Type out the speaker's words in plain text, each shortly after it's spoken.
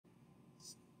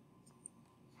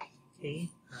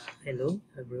Okay, hello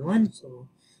everyone. So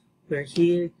we're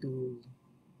here to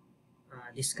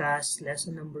discuss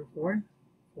lesson number 4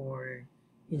 for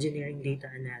engineering data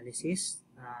analysis.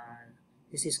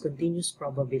 This is continuous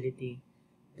probability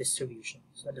distribution.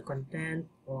 So the content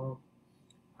of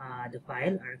the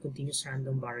file are continuous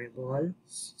random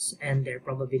variables and their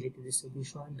probability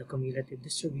distribution, the cumulative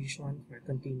distribution for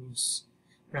continuous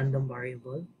random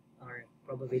variable or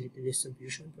probability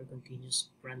distribution for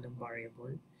continuous random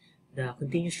variable, the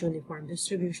continuous uniform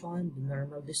distribution, the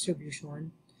normal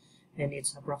distribution, and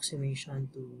its approximation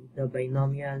to the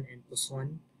binomial and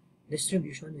Poisson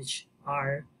distribution, which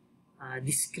are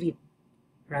discrete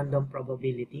random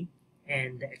probability,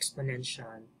 and the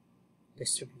exponential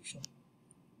distribution.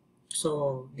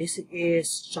 So this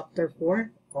is chapter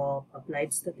 4 of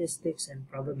Applied Statistics and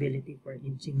Probability for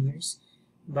Engineers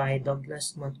by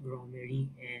Douglas Montgomery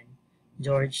and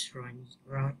George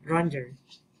Runger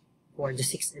for the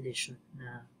 6th edition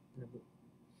na book.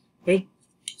 Okay,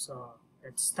 so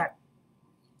let's start.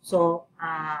 So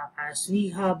as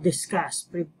we have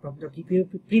discussed from the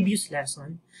previous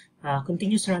lesson,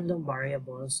 continuous random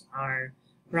variables are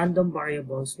random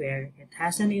variables where it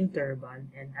has an interval,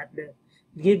 and at the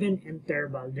given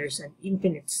interval there's an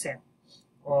infinite set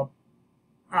of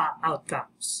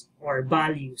outcomes or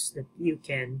values that you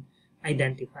can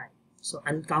identify. So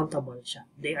uncountable siya.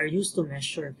 They are used to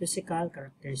measure physical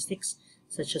characteristics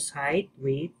such as height,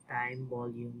 weight, time,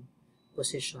 volume,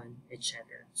 position,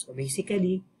 etc. So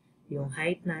basically, yung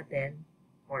height natin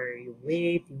or yung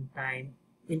weight, yung time,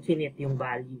 infinite yung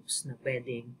values na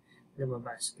pwedeng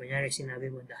lumabas. Kunyari, sinabi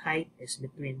mo the height is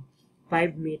between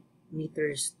 5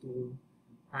 meters to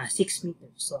 6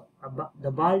 meters. So the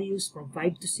values from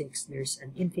 5 to 6, there's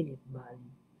an infinite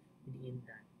value within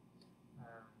that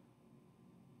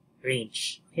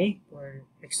range. Okay? For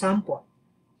example,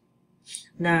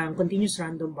 ng continuous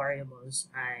random variables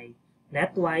ay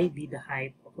let y be the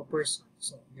height of a person.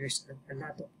 So there's a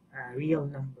lot of real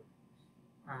number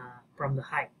from the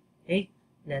height. Okay?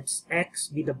 Let x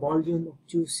be the volume of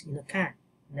juice in a can.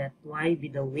 Let y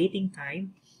be the waiting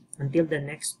time until the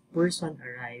next person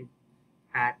arrive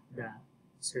at the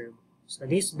servo. So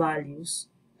these values,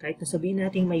 kahit nasabihin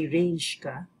natin may range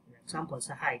ka, for example,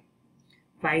 sa height,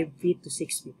 5 feet to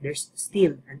 6 feet, there's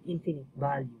still an infinite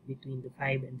value between the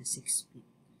 5 and the 6 feet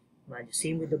value.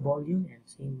 Same with the volume and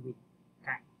same with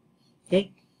time. Okay?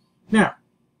 Now,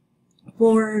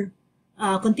 for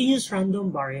continuous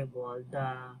random variable,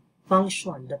 the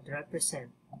function that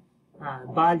represent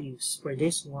values for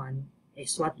this one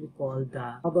is what we call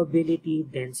the probability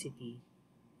density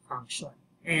function.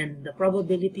 And the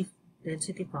probability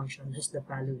density function has the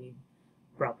following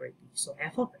property. So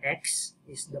f of x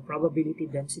is the probability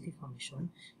density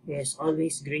function is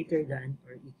always greater than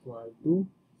or equal to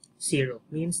 0.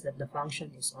 Means that the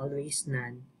function is always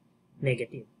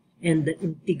non-negative. And the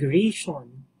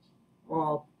integration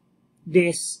of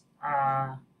this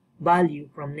value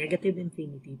from negative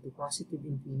infinity to positive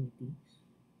infinity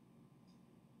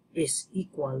is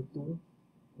equal to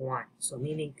 1. So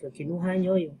meaning, kinuha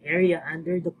nyo yung area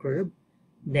under the curve,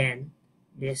 then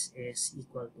this is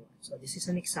equal to 1. So this is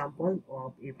an example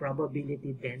of a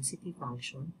probability density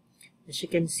function. As you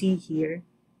can see here,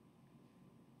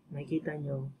 makita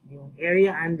nyo yung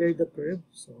area under the curve.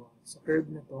 So sa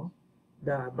curve na to,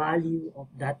 the value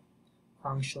of that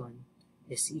function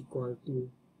is equal to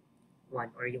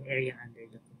 1, or yung area under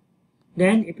the curve.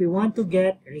 Then if we want to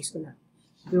get, erase ko lang,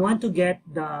 we want to get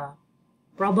the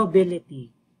probability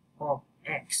of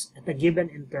x at a given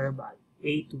interval,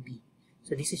 a to b.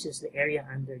 So this is just the area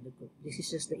under the curve. This is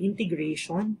just the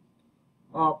integration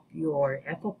of your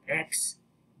f of x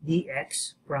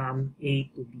dx from a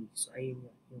to b. So ayun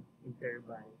yung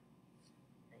interval.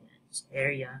 Ayan. So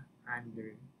area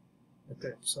under the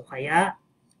curve. So kaya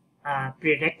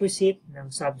prerequisite ng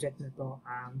subject na to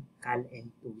ang Cal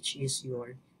M2, which is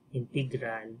your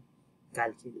integral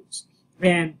calculus.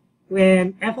 And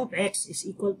when f of x is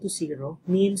equal to 0,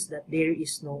 means that there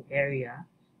is no area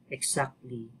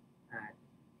exactly at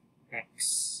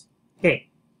x.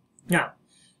 Okay. Now,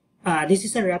 this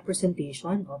is a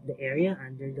representation of the area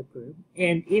under the curve.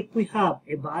 And if we have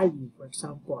a value, for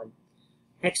example,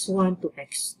 x1 to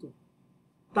x2,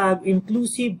 pag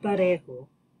inclusive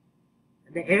pareho,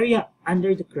 the area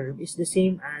under the curve is the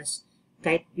same as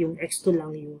kahit yung x2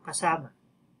 lang yung kasama.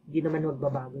 Hindi naman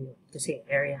magbabago yun kasi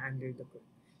area under the curve.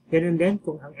 Ganun din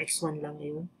kung ang x1 lang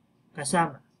yung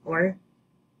kasama or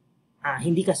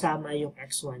hindi kasama yung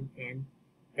x1 and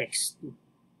x2.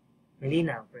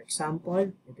 Malinaw. For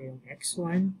example, ito yung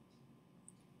x1,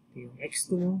 ito yung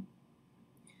x2.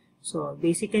 So,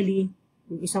 basically,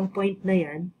 yung isang point na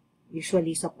yan,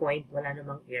 usually sa point, wala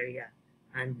namang area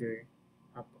under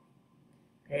a point.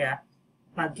 Kaya,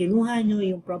 pag kinuha nyo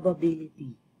yung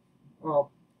probability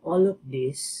of all of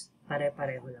this,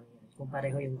 pare-pareho lang yan. Kung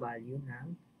pareho yung value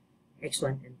ng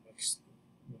x1 and x2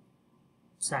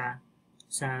 sa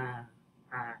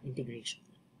integration.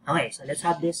 Okay, so let's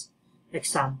have this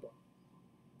example.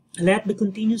 Let the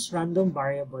continuous random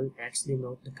variable x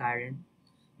denote the current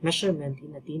measurement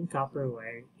in a thin copper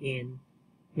wire in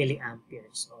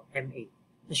milliamperes, or MA.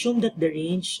 Assume that the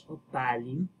range of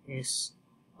value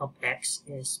of x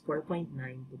is 4.9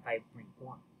 to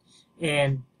 5.1.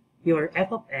 And your f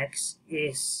of x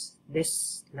is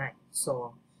this line,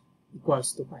 so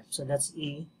equals to 5. So that's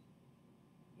a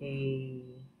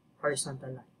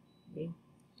horizontal line. Okay?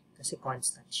 Kasi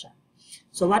constant siya.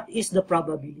 So what is the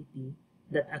probability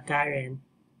that a current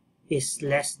is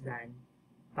less than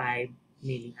 5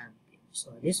 milliamperes?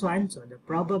 So this one, so the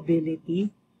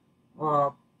probability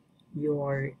of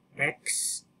your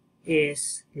x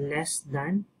is less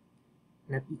than,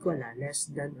 not equal, less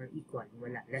than or equal,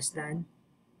 wala, less than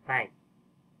 5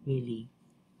 milliampere.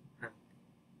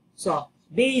 So,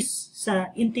 based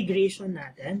sa integration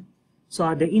natin,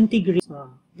 so the integration,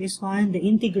 so this one, the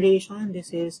integration, this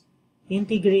is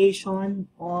integration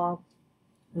of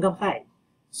hanggang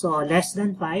 5. So, less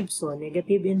than 5, so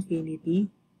negative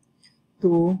infinity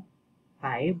to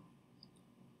 5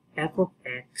 f of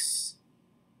x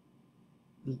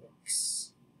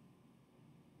dx.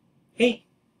 Okay,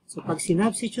 so pag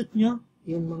sinubstitute nyo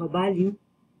yung mga value,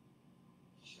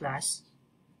 plus,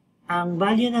 ang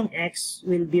value ng x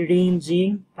will be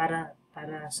ranging para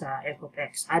sa f of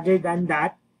x. Other than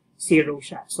that, 0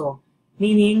 siya. So,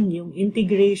 meaning, yung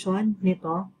integration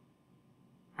nito,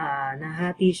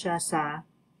 nahati siya sa,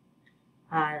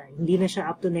 hindi na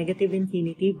siya up to negative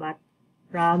infinity, but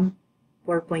from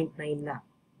 4.9 lang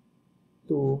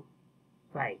to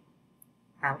 5.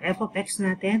 Ang f of x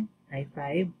natin ay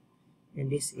 5, and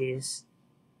this is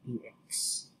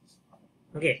dx.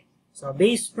 Okay. So,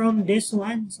 based from this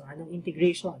one, so anong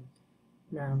integration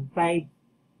ng 5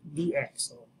 dx?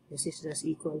 So, this is just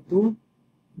equal to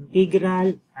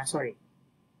integral,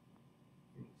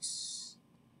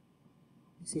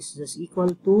 this is just equal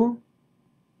to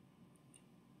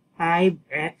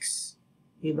 5x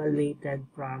evaluated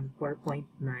from 4.9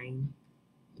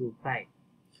 to 5.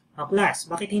 Class,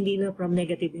 bakit hindi na from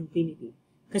negative infinity?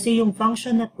 Kasi yung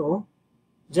function na to,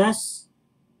 just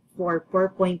for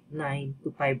 4.9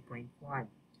 to 5.1.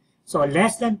 So,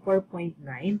 less than 4.9,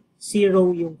 0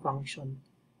 yung function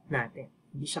natin.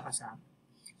 Hindi siya kasama.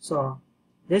 So,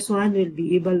 this one will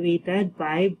be evaluated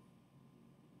 5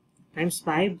 times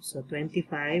 5. So,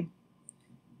 25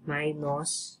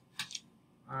 minus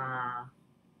 5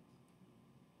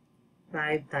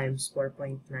 times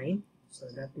 4.9. So,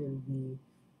 that will be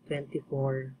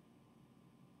 24.5.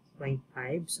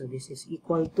 So, this is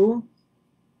equal to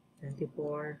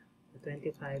 25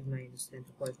 minus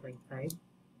 24.5,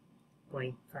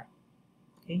 0.5.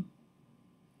 Okay?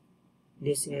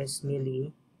 This is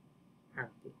milliampere.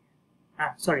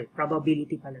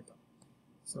 Probability pala to.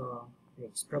 So,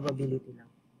 it's probability lang.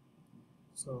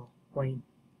 So, 0.5.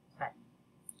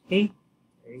 Okay?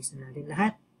 Erase na natin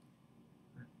lahat.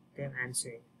 Then,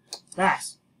 answer.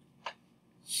 Last.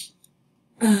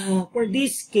 For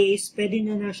this case, pwede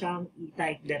nyo na siyang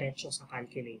i-type diretso sa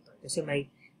calculator. Kasi may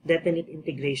definite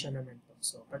integration naman to.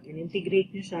 So, pag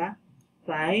in-integrate nyo siya,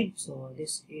 5, so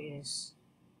this is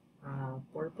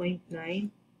 4.9,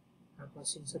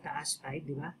 tapos yung sa taas 5,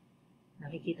 di ba?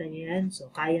 Nakikita nyo yan. So,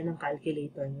 kaya ng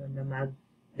calculator nyo na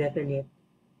mag-definite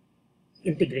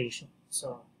integration.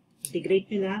 So, integrate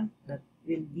nyo lang, that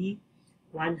will be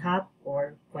 1/2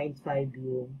 or 0.5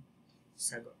 yung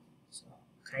sagot. So,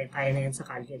 kaya na yan sa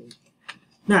calculator.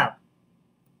 Now,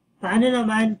 paano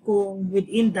naman kung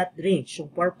within that range, yung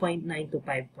 4.9 to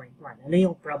 5.1? Ano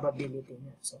yung probability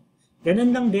niya? So, ganun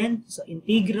lang din. So,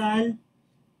 integral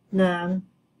ng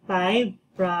 5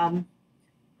 from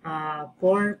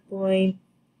 4.95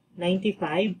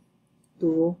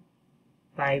 to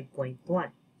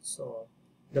 5.1. So,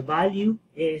 the value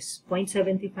is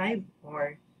 0.75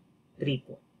 or 3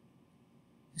 po.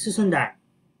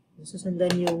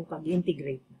 Susundan yung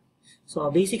pag-integrate. So,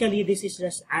 basically, this is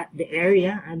just at the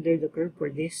area under the curve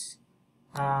for this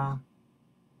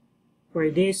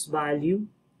value.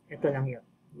 Ito lang yun.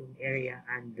 Yung area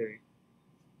under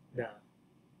the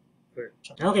curve.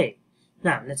 Okay.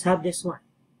 Now, let's have this one.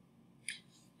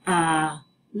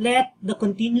 Let the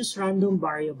continuous random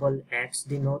variable x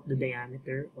denote the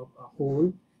diameter of a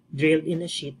hole drilled in a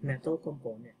sheet metal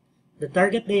component. The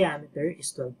target diameter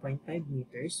is 12.5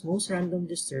 meters. Most random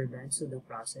disturbance to the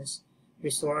process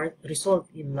result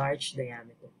in large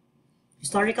diameter.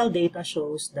 Historical data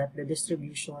shows that the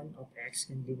distribution of x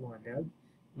can be modeled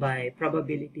by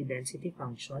probability density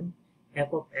function,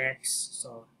 f of x.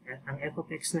 So, ang f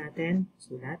of x natin,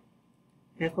 sulat,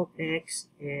 f of x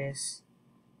is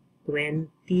 20.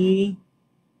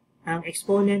 Ang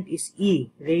exponent is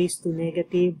e raised to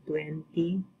negative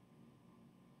 20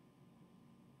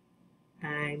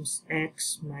 times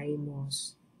x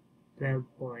minus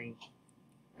 12.5.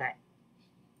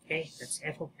 Okay, that's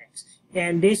f of x.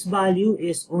 And this value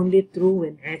is only true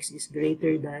when x is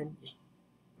greater than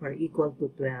or equal to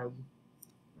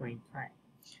 12.5.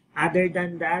 Other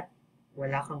than that,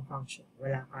 wala kang function,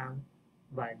 wala kang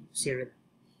value, 0.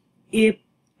 If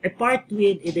a part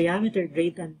with a diameter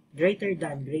greater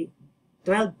than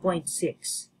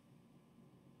 12.6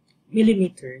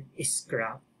 millimeter is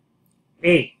scrapped,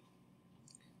 A,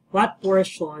 what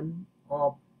portion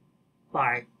of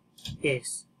part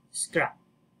is scrapped?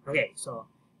 Okay, so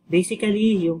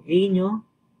basically, yung A nyo,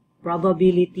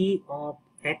 probability of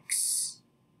x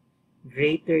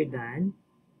greater than,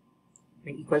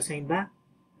 may equal sign ba?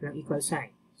 Walang equal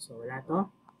sign. So, wala to.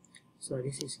 So,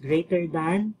 this is greater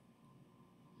than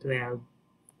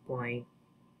 12.60.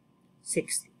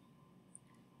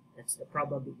 That's the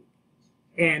probability.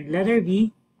 And letter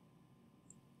B,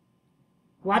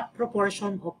 what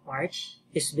proportion of parts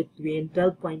is between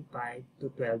 12.5 to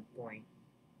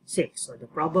 12.6? So, the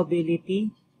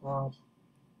probability of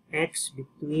x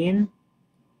between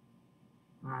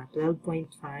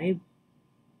 12.5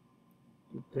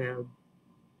 to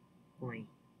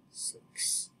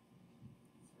 12.6.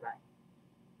 Right.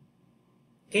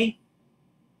 Okay?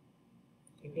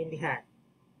 Intindihan.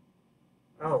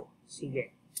 Oh, sige.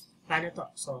 Paano to?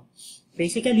 So,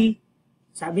 basically,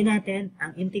 sabi natin,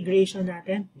 ang integration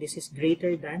natin, this is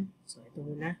greater than, so ito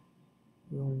muna,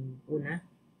 yung una,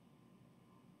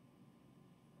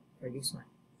 for this one.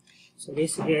 So,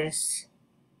 this is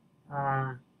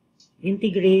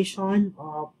integration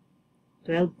of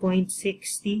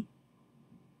 12.60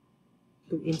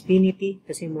 to infinity,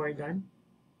 kasi more than,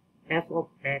 f of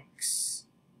x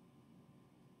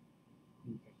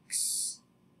dx.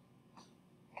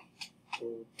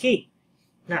 Okay.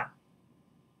 Now,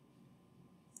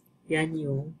 yan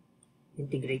yung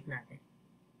integrate natin.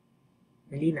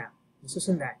 Malinaw.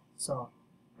 Nasusundan. So,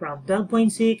 from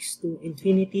 12.6 to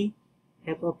infinity,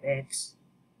 f of x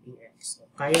dx. So,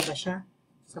 kaya ba siya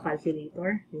sa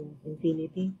calculator, yung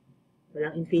infinity?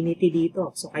 Walang infinity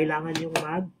dito. So, kailangan yung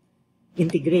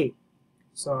mag-integrate.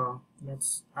 So,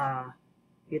 let's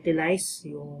utilize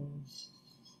yung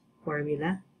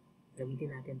formula.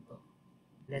 Gamitin natin to.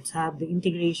 Let's have the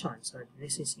integration. So,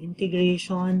 this is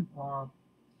integration of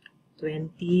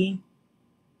 20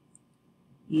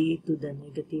 e to the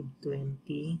negative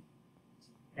 20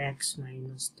 x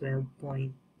minus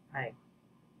 12.5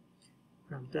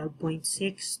 from 12.6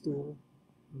 to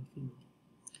infinity.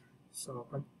 So,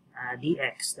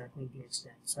 dx, that may dx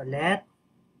then. So, let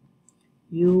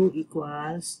u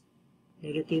equals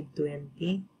negative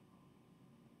 20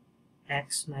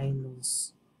 x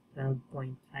minus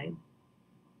 12.5.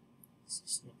 This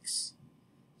is next.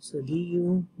 So,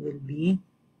 du will be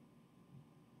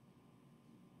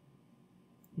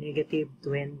negative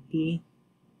 20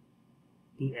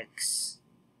 dx.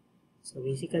 So,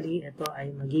 basically, ito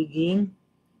ay magiging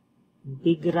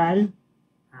integral.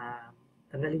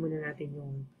 Tanggalin muna natin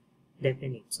yung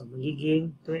definite. So,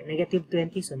 magiging negative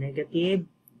 20. So, negative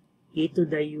e to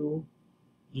the u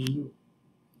du.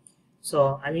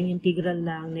 So, aling integral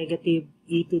ng negative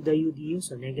e to the u du?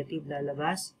 So, negative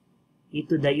lalabas. E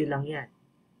to the u lang yan.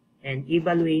 And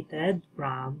evaluated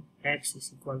from x is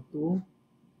equal to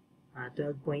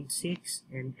 12.6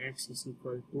 and x is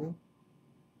equal to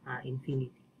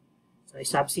infinity. So,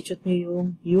 i-substitute nyo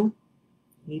yung u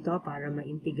dito para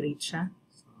ma-integrate siya.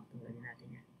 So, tanggalin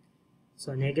natin yan.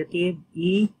 So, negative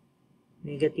e,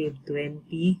 negative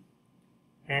 20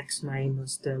 x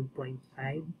minus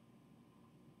 12.5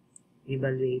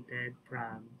 evaluated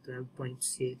from 12.6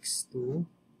 to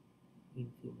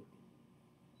infinity.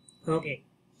 Okay.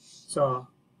 So,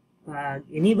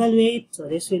 in-evaluate, so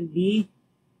this will be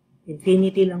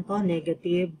infinity lang to,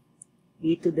 negative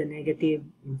e to the negative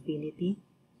infinity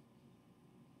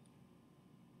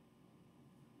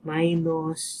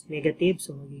minus negative,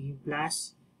 so magiging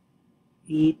plus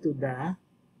e to the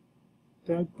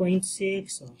 12.6,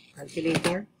 so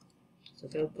calculator, so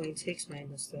 12.6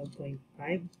 minus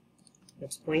 12.5,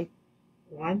 that's 0.1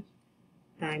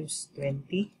 times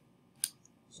 20,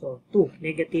 so 2,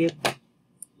 negative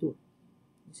 2,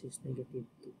 this is negative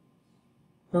 2.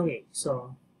 Okay,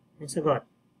 so, ang sagot.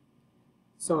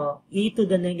 So, e to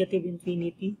the negative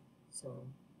infinity, so,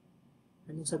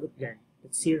 anong sagot dyan?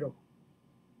 That's 0.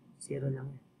 0. 0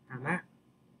 lang yan. Tama?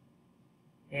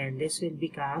 And this will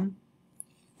become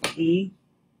E.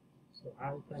 So,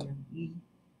 alpha ng E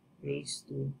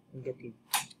raised to negative.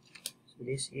 So,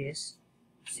 this is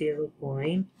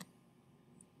 0.135.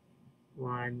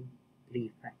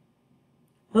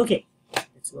 Okay.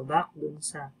 Let's go back dun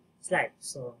sa slide.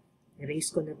 So,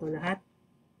 erase ko na to lahat.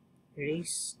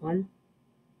 Erase all.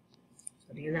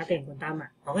 So, tingnan natin kung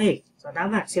tama. Okay. So,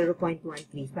 tama. 0.135.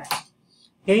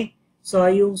 Okay. So,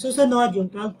 yung susunod, yung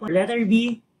 12. Letter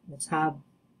B, let's have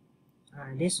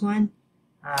this one.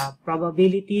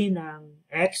 Probability ng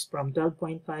x from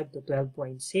 12.5 to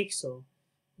 12.6. So,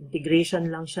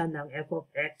 integration lang siya ng f of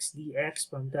x dx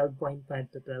from 12.5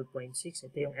 to 12.6.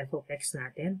 Ito yung f of x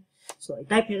natin. So,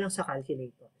 i-type nyo lang sa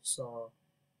calculator. So,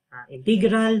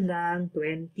 integral ng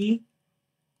 20,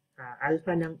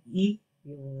 alpha ng e,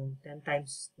 yung 10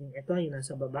 times, yung ito, yung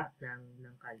nasa baba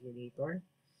ng calculator,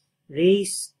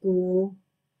 raised to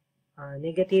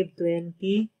negative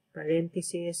 20,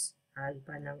 parenthesis,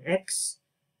 alpha ng x,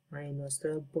 minus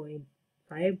 12.5,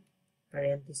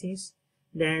 parenthesis,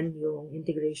 then yung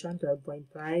integration,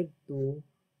 12.5 to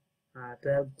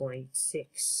 12.6.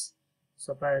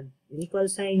 So, pag in-equal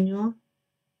sign nyo,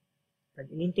 pag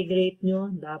in-integrate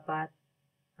nyo, dapat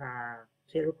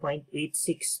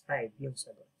 0.865 yung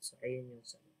sagot. So, ayun yung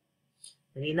sagot.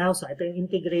 Malinaw. So, ito yung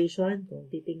integration.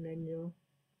 Kung titingnan nyo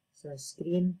sa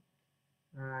screen,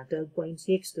 12.6,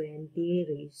 20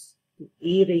 raised to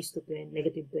e raised to 20,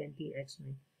 negative 20 x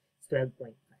minus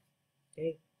 12.5.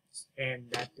 Okay? And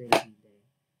that will be the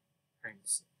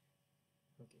answer.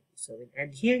 Okay. So, we'll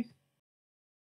end here.